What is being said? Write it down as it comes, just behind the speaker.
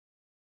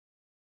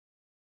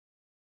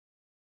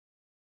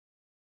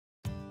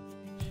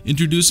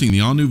Introducing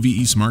the all-new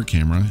VE Smart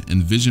Camera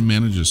and Vision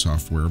Manager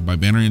software by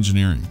Banner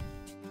Engineering.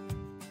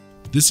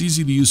 This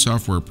easy-to-use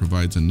software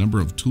provides a number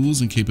of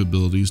tools and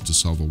capabilities to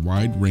solve a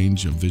wide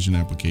range of vision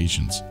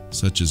applications,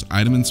 such as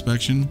item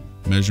inspection,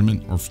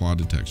 measurement, or flaw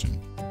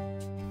detection.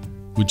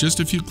 With just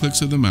a few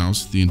clicks of the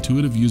mouse, the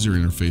intuitive user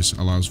interface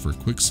allows for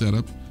quick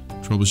setup,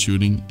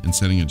 troubleshooting, and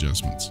setting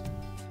adjustments.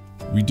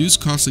 Reduce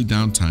costly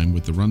downtime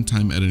with the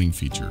runtime editing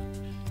feature.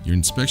 Your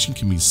inspection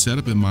can be set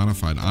up and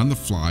modified on the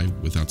fly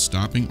without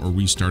stopping or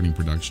restarting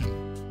production.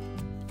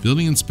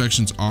 Building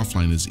inspections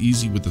offline is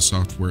easy with the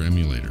software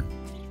emulator.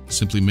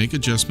 Simply make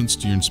adjustments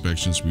to your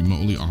inspections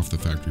remotely off the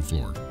factory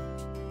floor.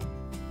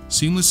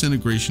 Seamless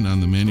integration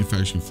on the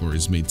manufacturing floor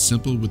is made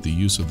simple with the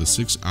use of the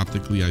 6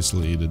 optically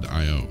isolated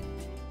I/O.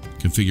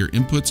 Configure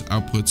inputs,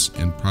 outputs,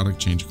 and product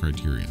change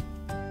criteria.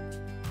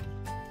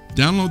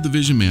 Download the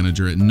Vision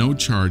Manager at no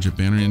charge at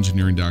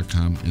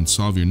bannerengineering.com and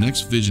solve your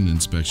next vision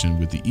inspection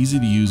with the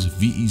easy-to-use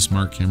VE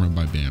Smart Camera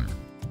by Banner.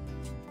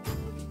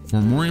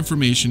 For more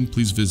information,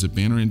 please visit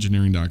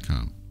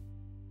bannerengineering.com.